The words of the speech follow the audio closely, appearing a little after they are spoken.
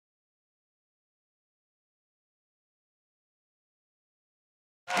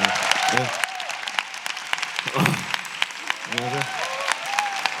네. 안녕하세요.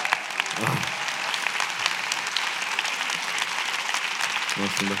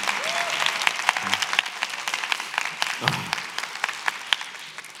 고맙습니다.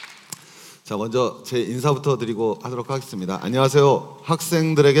 자, 먼저 제 인사부터 드리고 하도록 하겠습니다. 안녕하세요.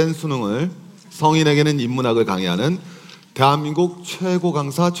 학생들에겐 수능을, 성인에게는 인문학을 강의하는 대한민국 최고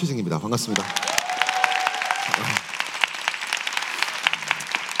강사 최진기입니다. 반갑습니다.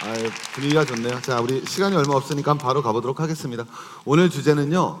 분위기가 좋네요. 자, 우리 시간이 얼마 없으니까 바로 가보도록 하겠습니다. 오늘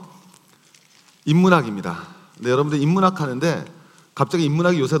주제는요, 인문학입니다. 네, 여러분들 인문학 하는데 갑자기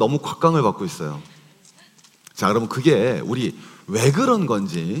인문학이 요새 너무 곽광을 받고 있어요. 자, 그러면 그게 우리 왜 그런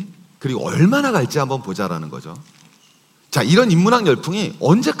건지, 그리고 얼마나 갈지 한번 보자라는 거죠. 자, 이런 인문학 열풍이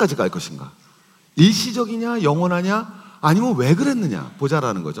언제까지 갈 것인가? 일시적이냐, 영원하냐, 아니면 왜 그랬느냐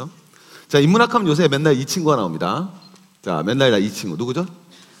보자라는 거죠. 자, 인문학 하면 요새 맨날 이 친구가 나옵니다. 자, 맨날 이 친구 누구죠?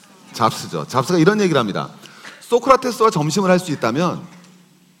 잡스죠. 잡스가 이런 얘기를 합니다. 소크라테스와 점심을 할 수 있다면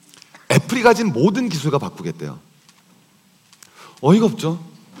애플이 가진 모든 기술과 바꾸겠대요. 어이가 없죠?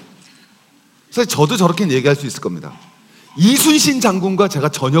 사실 저도 저렇게 얘기할 수 있을 겁니다. 이순신 장군과 제가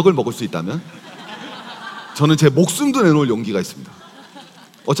저녁을 먹을 수 있다면 저는 제 목숨도 내놓을 용기가 있습니다.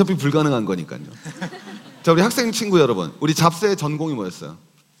 어차피 불가능한 거니까요. 자, 우리 학생 친구 여러분, 우리 잡스의 전공이 뭐였어요?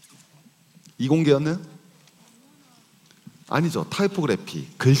 이공계였나요? 아니죠. 타이포그래피,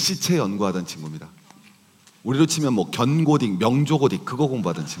 글씨체 연구하던 친구입니다. 우리로 치면 뭐 견고딕, 명조고딕 그거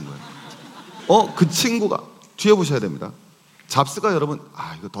공부하던 친구예요. 그 친구가 뒤에 보셔야 됩니다. 잡스가 여러분,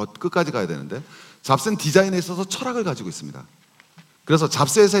 이거 더 끝까지 가야 되는데, 잡스는 디자인에 있어서 철학을 가지고 있습니다. 그래서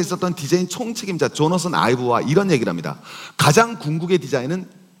잡스 회사에 있었던 디자인 총책임자 조너선 아이브와 이런 얘기를 합니다. 가장 궁극의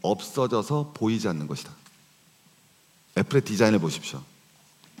디자인은 없어져서 보이지 않는 것이다. 애플의 디자인을 보십시오.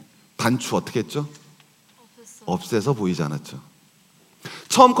 단추 어떻게 했죠? 없애서 보이지 않았죠.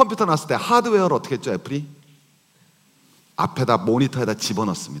 처음 컴퓨터 나왔을 때 하드웨어를 어떻게 했죠? 애플이 앞에다 모니터에다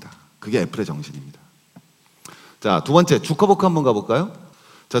집어넣습니다. 그게 애플의 정신입니다. 자, 두 번째 주커버그 한번 가볼까요?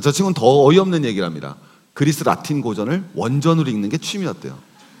 자, 저 친구는 더 어이없는 얘기를 합니다. 그리스라틴 고전을 원전으로 읽는 게 취미였대요.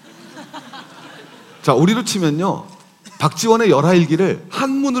 자, 우리로 치면요, 박지원의 열하일기를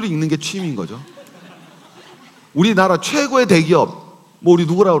한문으로 읽는 게 취미인 거죠. 우리나라 최고의 대기업 뭐 우리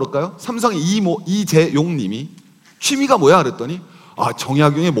누구라고 그럴까요? 삼성의 이재용님이 취미가 뭐야? 그랬더니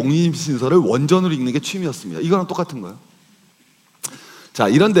정약용의 목림신서를 원전으로 읽는 게 취미였습니다. 이거랑 똑같은 거예요. 자,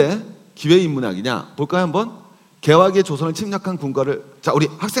 이런데 기회인문학이냐 볼까요? 한번. 개화기의 조선을 침략한 군가를, 자, 우리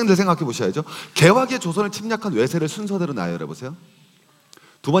학생들 생각해 보셔야죠. 개화기의 조선을 침략한 외세를 순서대로 나열해 보세요.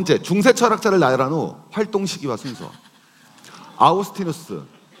 두 번째, 중세 철학자를 나열한 후 활동 시기와 순서. 아우스티누스,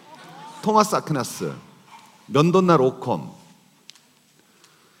 토마스 아퀴나스, 면돈나 로컴.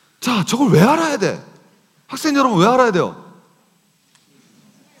 자, 저걸 왜 알아야 돼? 학생 여러분 왜 알아야 돼요?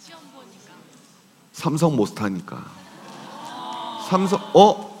 시험 보니까. 삼성 모스타니까.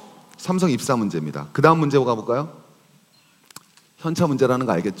 삼성 입사 문제입니다. 그 다음 문제 가볼까요? 현차 문제라는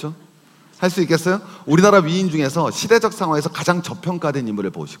거 알겠죠? 할 수 있겠어요? 우리나라 위인 중에서 시대적 상황에서 가장 저평가된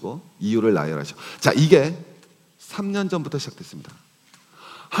인물을 보시고 이유를 나열하시오. 자, 이게 3년 전부터 시작됐습니다.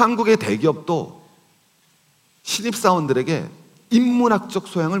 한국의 대기업도 신입사원들에게 인문학적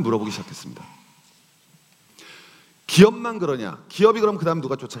소양을 물어보기 시작했습니다. 기업만 그러냐? 기업이 그럼 그 다음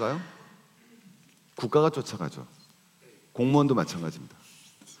누가 쫓아가요? 국가가 쫓아가죠. 공무원도 마찬가지입니다.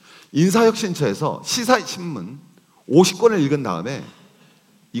 인사혁신처에서 시사신문 50권을 읽은 다음에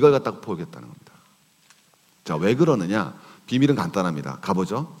이걸 갖다가 보겠다는 겁니다. 자, 왜 그러느냐? 비밀은 간단합니다.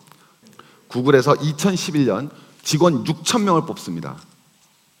 가보죠. 구글에서 2011년 직원 6,000명을 뽑습니다.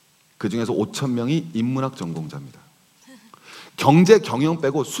 그 중에서 5,000명이 인문학 전공자입니다. 경제, 경영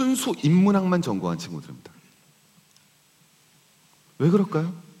빼고 순수 인문학만 전공한 친구들입니다. 왜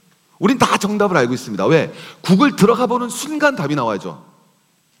그럴까요? 우린 다 정답을 알고 있습니다. 왜? 구글 들어가 보는 순간 답이 나와야죠.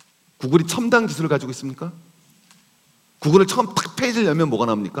 구글이 첨단 기술을 가지고 있습니까? 구글을 처음 딱 페이지를 열면 뭐가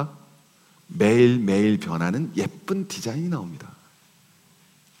나옵니까? 매일매일 변하는 예쁜 디자인이 나옵니다.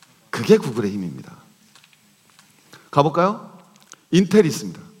 그게 구글의 힘입니다. 가볼까요? 인텔이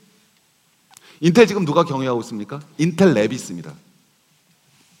있습니다. 인텔 지금 누가 경영하고 있습니까? 인텔 랩이 있습니다.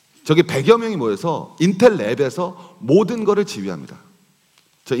 저기 100여 명이 모여서 인텔 랩에서 모든 것을 지휘합니다.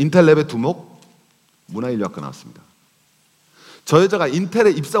 저 인텔 랩의 두목 문화인류학과 나왔습니다. 저 여자가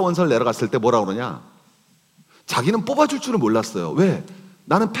인텔에 입사 원서를 내려갔을 때 뭐라 그러냐? 자기는 뽑아줄 줄은 몰랐어요. 왜?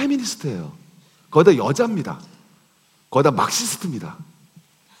 나는 페미니스트예요. 거기다 여자입니다. 거기다 막시스트입니다.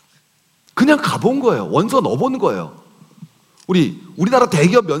 그냥 가본 거예요. 원서 넣어본 거예요. 우리나라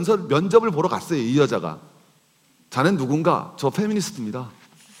대기업 면접을 보러 갔어요. 이 여자가. 자넨 누군가? 저 페미니스트입니다.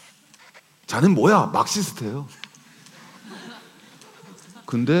 자넨 뭐야? 막시스트예요.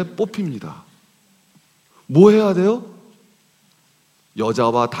 근데 뽑힙니다. 뭐 해야 돼요?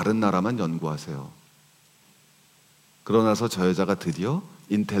 여자와 다른 나라만 연구하세요. 그러나서 저 여자가 드디어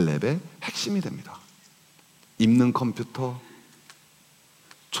인텔랩의 핵심이 됩니다. 입는 컴퓨터,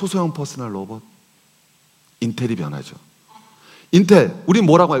 초소형 퍼스널 로봇, 인텔이 변하죠. 인텔, 우리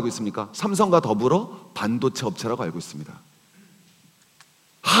뭐라고 알고 있습니까? 삼성과 더불어 반도체 업체라고 알고 있습니다.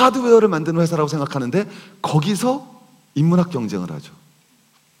 하드웨어를 만드는 회사라고 생각하는데 거기서 인문학 경쟁을 하죠.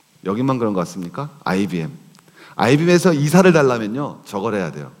 여기만 그런 것 같습니까? IBM. IBM에서 이사를 달라면요, 저걸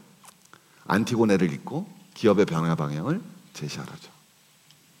해야 돼요. 안티고네를 읽고 기업의 변화 방향을 제시하라죠.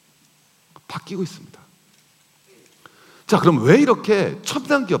 바뀌고 있습니다. 자, 그럼 왜 이렇게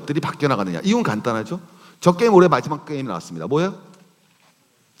첨단 기업들이 바뀌어 나가느냐? 이유는 간단하죠. 저 게임 올해 마지막 게임이 나왔습니다. 뭐예요?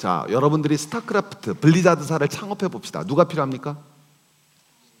 자, 여러분들이 스타크래프트, 블리자드사를 창업해 봅시다. 누가 필요합니까?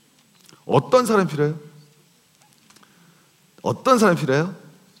 어떤 사람이 필요해요? 어떤 사람이 필요해요?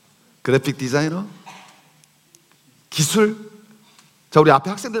 그래픽 디자이너? 기술? 자, 우리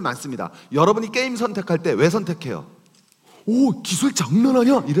앞에 학생들 많습니다. 여러분이 게임 선택할 때 왜 선택해요? 오, 기술 장난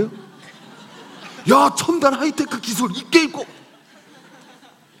아니야? 이래요? 야, 첨단 하이테크 기술 이 게임 꼭.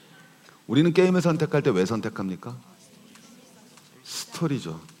 우리는 게임을 선택할 때 왜 선택합니까?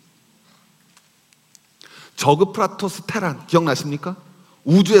 스토리죠. 저그 프라토스 테란 기억나십니까?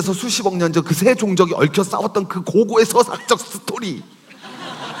 우주에서 수십억 년 전 그 세 종족이 얽혀 싸웠던 그 고고의 서사적 스토리,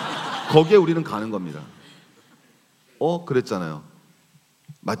 거기에 우리는 가는 겁니다. 그랬잖아요.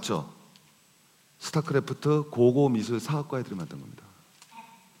 맞죠? 스타크래프트 고고 미술 사학과 애들이 만든 겁니다.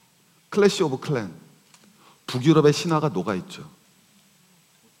 클래시 오브 클랜, 북유럽의 신화가 녹아있죠.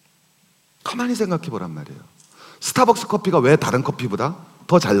 가만히 생각해 보란 말이에요. 스타벅스 커피가 왜 다른 커피보다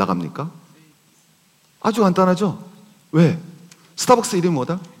더 잘 나갑니까? 아주 간단하죠? 왜? 스타벅스 이름이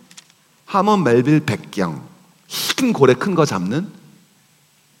뭐다? 하먼 멜빌 백경, 흰 고래 큰 거 잡는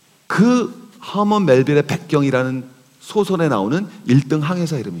그 하먼 멜빌의 백경이라는 소설에 나오는 1등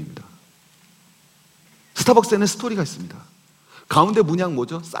항해사 이름입니다. 스타벅스에는 스토리가 있습니다. 가운데 문양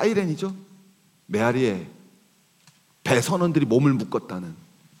뭐죠? 사이렌이죠? 메아리에 배 선원들이 몸을 묶었다는.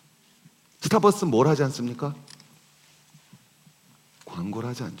 스타벅스는 뭘 하지 않습니까? 광고를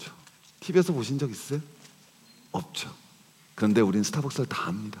하지 않죠. TV에서 보신 적 있어요? 없죠. 그런데 우린 스타벅스를 다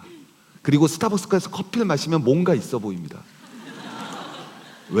압니다. 그리고 스타벅스에서 커피를 마시면 뭔가 있어 보입니다.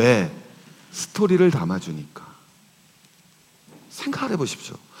 왜? 스토리를 담아주니까. 생각을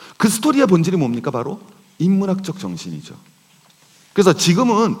해보십시오. 그 스토리의 본질이 뭡니까? 바로 인문학적 정신이죠. 그래서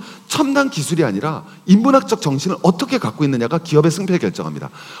지금은 첨단 기술이 아니라 인문학적 정신을 어떻게 갖고 있느냐가 기업의 승패를 결정합니다.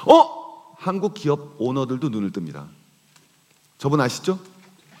 한국 기업 오너들도 눈을 뜹니다. 저분 아시죠?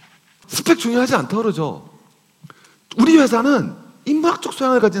 스펙 중요하지 않다 그러죠. 우리 회사는 인문학적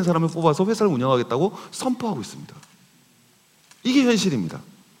소양을 가진 사람을 뽑아서 회사를 운영하겠다고 선포하고 있습니다. 이게 현실입니다.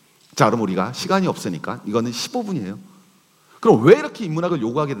 자, 그럼 우리가 시간이 없으니까 이거는 15분이에요. 그럼 왜 이렇게 인문학을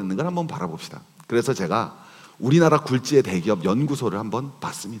요구하게 됐는가 한번 바라봅시다. 그래서 제가 우리나라 굴지의 대기업 연구소를 한번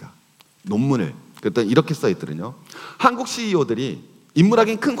봤습니다. 논문을. 그랬더니 이렇게 써있더군요. 한국 CEO들이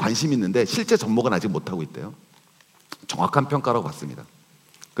인문학에 큰 관심이 있는데 실제 접목은 아직 못하고 있대요. 정확한 평가라고 봤습니다.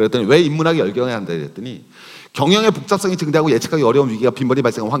 그랬더니 왜 인문학이 열경해야 한다 그랬더니 경영의 복잡성이 증대하고 예측하기 어려운 위기가 빈번히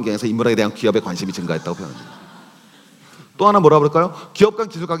발생한 환경에서 인문학에 대한 기업의 관심이 증가했다고 표현합니다. 또 하나 뭐라 그럴까요? 기업 간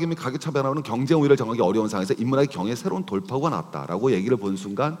기술 가격 및 가격 차별화는 경쟁 우위를 정하기 어려운 상황에서 인문학의 경영에 새로운 돌파구가 나왔다라고 얘기를 본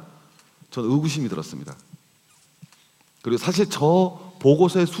순간 저는 의구심이 들었습니다. 그리고 사실 저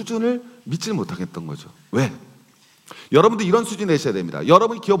보고서의 수준을 믿질 못하겠던 거죠. 왜? 여러분도 이런 수준 내셔야 됩니다.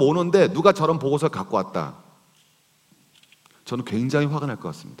 여러분이 기업 오너인데 누가 저런 보고서를 갖고 왔다. 저는 굉장히 화가 날 것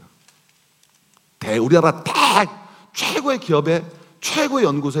같습니다. 우리나라 최고의 기업의 최고의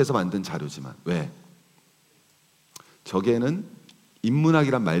연구소에서 만든 자료지만 왜? 저기에는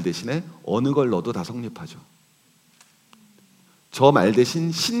인문학이란 말 대신에 어느 걸 넣어도 다 성립하죠. 저 말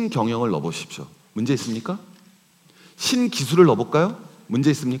대신 신경영을 넣어보십시오. 문제 있습니까? 신기술을 넣어볼까요? 문제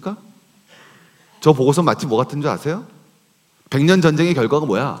있습니까? 저 보고서 마치 뭐 같은 줄 아세요? 100년 전쟁의 결과가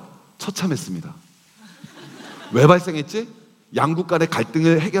뭐야? 처참했습니다. 왜 발생했지? 양국 간의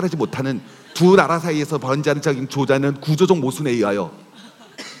갈등을 해결하지 못하는 두 나라 사이에서 번지하는 조자는 구조적 모순에 의하여.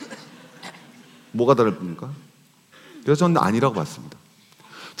 뭐가 다릅니까? 그래서 저는 아니라고 봤습니다.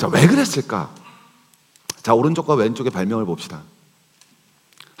 자, 왜 그랬을까? 자, 오른쪽과 왼쪽의 발명을 봅시다.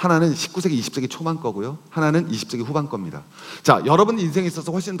 하나는 19세기, 20세기 초반 거고요. 하나는 20세기 후반 겁니다. 자, 여러분 인생에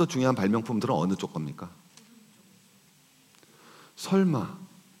있어서 훨씬 더 중요한 발명품들은 어느 쪽 겁니까? 설마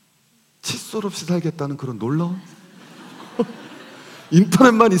칫솔 없이 살겠다는 그런 놀라운?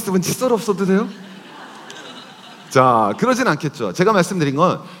 인터넷만 있으면 칫솔 없어도 돼요? 자, 그러진 않겠죠. 제가 말씀드린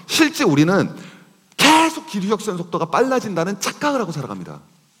건 실제 우리는 계속 기술 혁신 속도가 빨라진다는 착각을 하고 살아갑니다.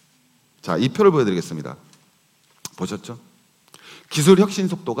 자, 이 표를 보여드리겠습니다. 보셨죠? 기술 혁신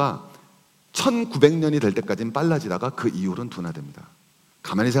속도가 1900년이 될 때까지는 빨라지다가 그 이후로는 둔화됩니다.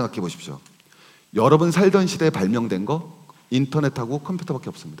 가만히 생각해 보십시오. 여러분 살던 시대에 발명된 거 인터넷하고 컴퓨터밖에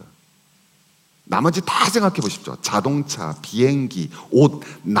없습니다. 나머지 다 생각해 보십시오. 자동차, 비행기, 옷,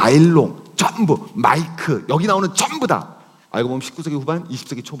 나일론, 전부, 마이크, 여기 나오는 전부 다 알고 보면 19세기 후반,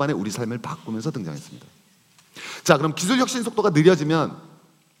 20세기 초반에 우리 삶을 바꾸면서 등장했습니다. 자, 그럼 기술 혁신 속도가 느려지면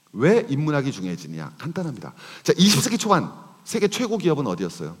왜 인문학이 중요해지냐? 간단합니다. 자, 20세기 초반 세계 최고 기업은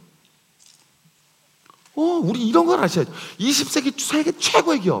어디였어요? 우리 이런 걸 아셔야죠. 20세기 세계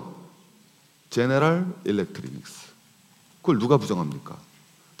최고의 기업 제너럴 일렉트로닉스. 그걸 누가 부정합니까?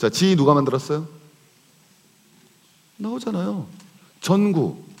 자, GE 누가 만들었어요? 나오잖아요.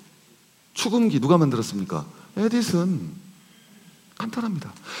 전구, 축음기 누가 만들었습니까? 에디슨.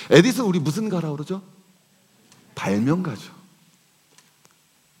 간단합니다. 에디슨 우리 무슨 가라 그러죠? 발명가죠.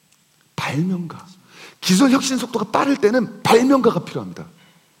 발명가. 기술 혁신 속도가 빠를 때는 발명가가 필요합니다.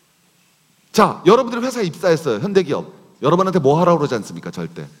 자, 여러분들이 회사에 입사했어요. 현대기업. 여러분한테 뭐 하라고 그러지 않습니까?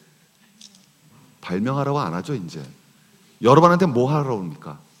 절대 발명하라고 안 하죠. 이제 여러분한테 뭐 하라고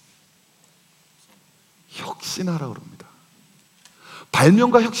그럽니까? 혁신하라고 그럽니다.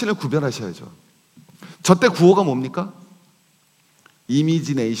 발명과 혁신을 구별하셔야죠. 저 때 구호가 뭡니까?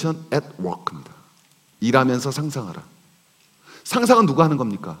 Imagination at Work입니다. 일하면서 상상하라. 상상은 누가 하는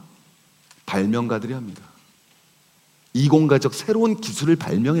겁니까? 발명가들이 합니다. 이공가적 새로운 기술을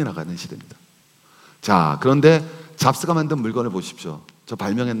발명해 나가는 시대입니다. 자, 그런데 잡스가 만든 물건을 보십시오. 저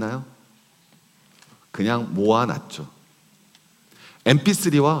발명했나요? 그냥 모아놨죠.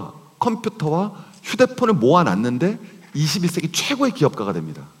 MP3와 컴퓨터와 휴대폰을 모아놨는데 21세기 최고의 기업가가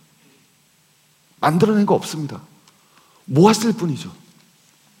됩니다. 만들어낸 거 없습니다. 모았을 뿐이죠.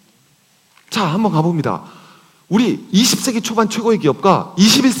 자, 한번 가봅니다. 우리 20세기 초반 최고의 기업과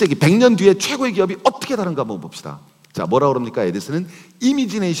 21세기 100년 뒤에 최고의 기업이 어떻게 다른가 한번 봅시다. 자, 뭐라고 그럽니까? 에디슨은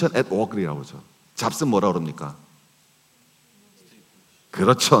Imagination at Work이라고 그러죠. 잡스는 뭐라고 그럽니까?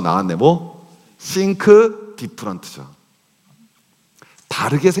 그렇죠. 나왔네. 뭐? Think Different죠.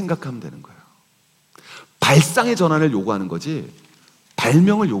 다르게 생각하면 되는 거예요. 발상의 전환을 요구하는 거지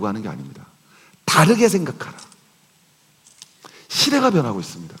발명을 요구하는 게 아닙니다. 다르게 생각하라. 시대가 변하고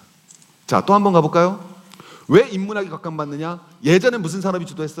있습니다. 자, 또 한번 가볼까요? 왜 인문학이 각광받느냐? 예전에 무슨 산업이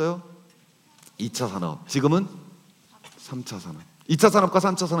주도했어요? 2차 산업. 지금은 3차 산업. 2차 산업과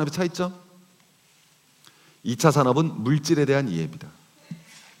 3차 산업의 차이점? 2차 산업은 물질에 대한 이해입니다.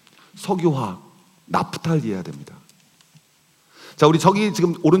 석유화학, 나프탈 이해해야 됩니다. 자, 우리 저기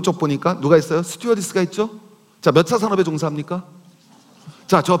지금 오른쪽 보니까 누가 있어요? 스튜어디스가 있죠? 자, 몇 차 산업에 종사합니까?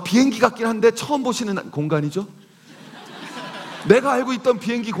 자, 저 비행기 같긴 한데 처음 보시는 공간이죠? 내가 알고 있던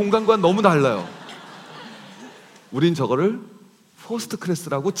비행기 공간과 너무 달라요. 우린 저거를 퍼스트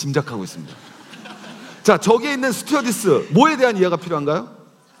클래스라고 짐작하고 있습니다. 자, 저기에 있는 스튜어디스, 뭐에 대한 이해가 필요한가요?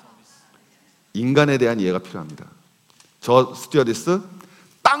 인간에 대한 이해가 필요합니다. 저 스튜어디스,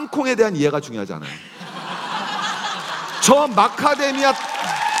 땅콩에 대한 이해가 중요하지 않아요. 저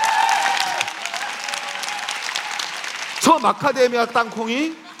마카데미아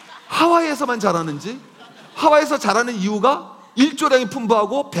땅콩이 하와이에서만 자라는지, 하와이에서 자라는 이유가 일조량이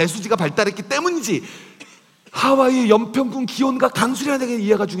풍부하고 배수지가 발달했기 때문인지, 하와이의 연평균 기온과 강수량에 대한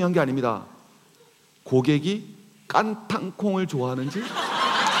이해가 중요한 게 아닙니다. 고객이 깐 땅콩을 좋아하는지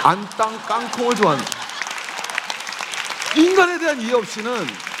안 깡콩을 좋아하는지, 인간에 대한 이해 없이는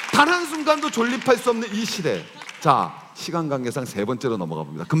단 한순간도 존립할 수 없는 이 시대. 자, 시간 관계상 세 번째로 넘어가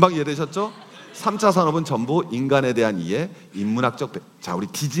봅니다. 금방 이해되셨죠? 3차 산업은 전부 인간에 대한 이해, 인문학적 자, 우리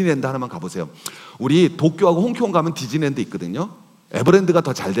디즈니랜드 하나만 가보세요. 우리 도쿄하고 홍콩 가면 디즈니랜드 있거든요. 에버랜드가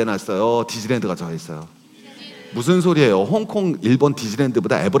더 잘 돼놨어요? 디즈니랜드가 더 있어요? 무슨 소리예요? 홍콩, 일본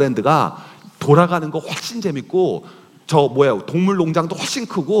디즈니랜드보다 에버랜드가 돌아가는 거 훨씬 재밌고, 저 뭐야, 동물농장도 훨씬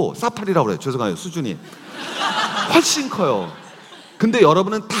크고, 사파리라고 그래요. 죄송해요, 수준이 훨씬 커요. 근데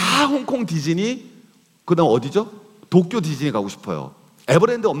여러분은 다 홍콩 디즈니, 그 다음 어디죠? 도쿄 디즈니 가고 싶어요.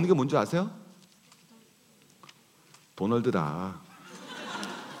 에버랜드 없는 게 뭔지 아세요? 도널드다,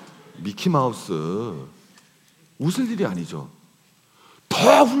 미키마우스. 웃을 일이 아니죠.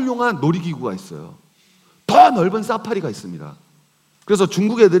 더 훌륭한 놀이기구가 있어요. 더 넓은 사파리가 있습니다. 그래서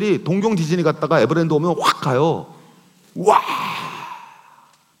중국 애들이 동경 디즈니 갔다가 에버랜드 오면 확 가요. 와!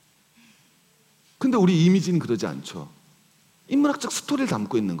 근데 우리 이미지는 그러지 않죠. 인문학적 스토리를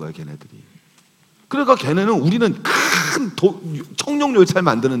담고 있는 거예요, 걔네들이. 그러니까 우리는 큰 청룡 열차를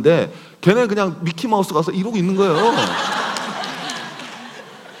만드는데 걔네는 그냥 미키마우스 가서 이러고 있는 거예요.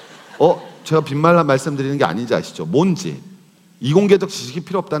 제가 빈말로 말씀드리는 게 아닌지 아시죠? 뭔지. 이공개적 지식이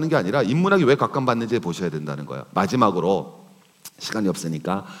필요 없다는 게 아니라 인문학이 왜 각광받는지 보셔야 된다는 거예요. 마지막으로 시간이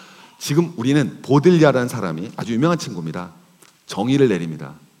없으니까 지금 우리는 보들리아라는 사람이 아주 유명한 친구입니다. 정의를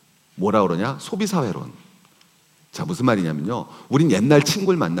내립니다. 뭐라 그러냐? 소비사회론. 자, 무슨 말이냐면요, 우린 옛날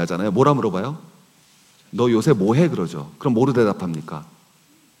친구를 만나잖아요. 뭐라 물어봐요? 너 요새 뭐 해? 그러죠. 그럼 뭐로 대답합니까?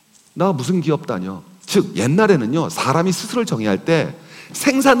 나 무슨 기업 다녀. 즉 옛날에는요, 사람이 스스로를 정의할 때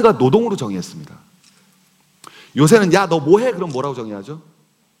생산과 노동으로 정의했습니다. 요새는 야, 너 뭐 해? 그럼 뭐라고 정의하죠?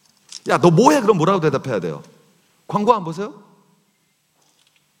 야, 너 뭐 해? 그럼 뭐라고 대답해야 돼요? 광고 안 보세요?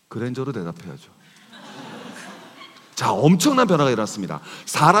 그랜저로 대답해야죠. 자, 엄청난 변화가 일어났습니다.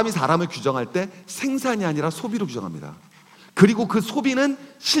 사람이 사람을 규정할 때 생산이 아니라 소비로 규정합니다. 그리고 그 소비는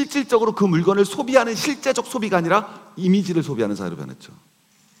실질적으로 그 물건을 소비하는 실제적 소비가 아니라 이미지를 소비하는 사회로 변했죠.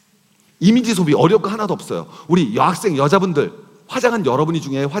 이미지 소비 어려울 거 하나도 없어요. 우리 여학생 여자분들 화장한 여러분이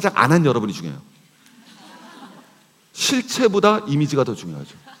중요해요? 화장 안 한 여러분이 중요해요? 실체보다 이미지가 더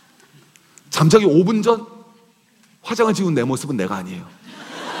중요하죠. 잠자기 5분 전 화장을 지운 내 모습은 내가 아니에요.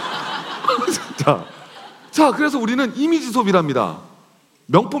 자, 그래서 우리는 이미지 소비랍니다.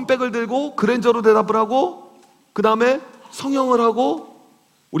 명품백을 들고 그랜저로 대답을 하고 그 다음에 성형을 하고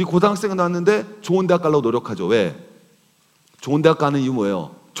우리 고등학생이 나왔는데 좋은 대학 가려고 노력하죠. 왜? 좋은 대학 가는 이유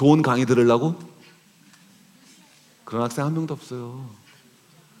뭐예요? 좋은 강의 들으려고? 그런 학생 한 명도 없어요.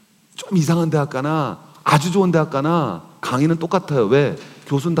 좀 이상한 대학 가나 아주 좋은 대학 가나 강의는 똑같아요. 왜?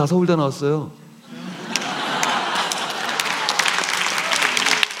 교수는 다 서울대 나왔어요.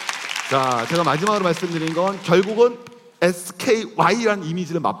 자, 제가 마지막으로 말씀드린 건 결국은 SKY라는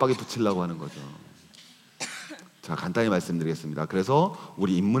이미지를 맞박에 붙이려고 하는 거죠. 자, 간단히 말씀드리겠습니다. 그래서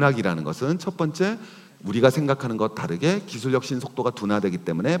우리 인문학이라는 것은 첫 번째, 우리가 생각하는 것 다르게 기술혁신 속도가 둔화되기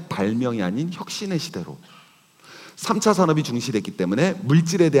때문에 발명이 아닌 혁신의 시대로, 3차 산업이 중시됐기 때문에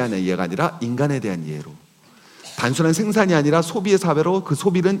물질에 대한 이해가 아니라 인간에 대한 이해로, 단순한 생산이 아니라 소비의 사회로, 그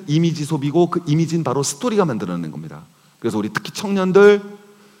소비는 이미지 소비고 그 이미지는 바로 스토리가 만들어내는 겁니다. 그래서 우리 특히 청년들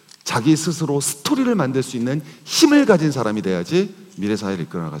자기 스스로 스토리를 만들 수 있는 힘을 가진 사람이 돼야지 미래 사회를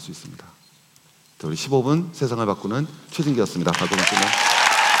이끌어 나갈 수 있습니다. 우리 15분 세상을 바꾸는 최진기였습니다. 박근혜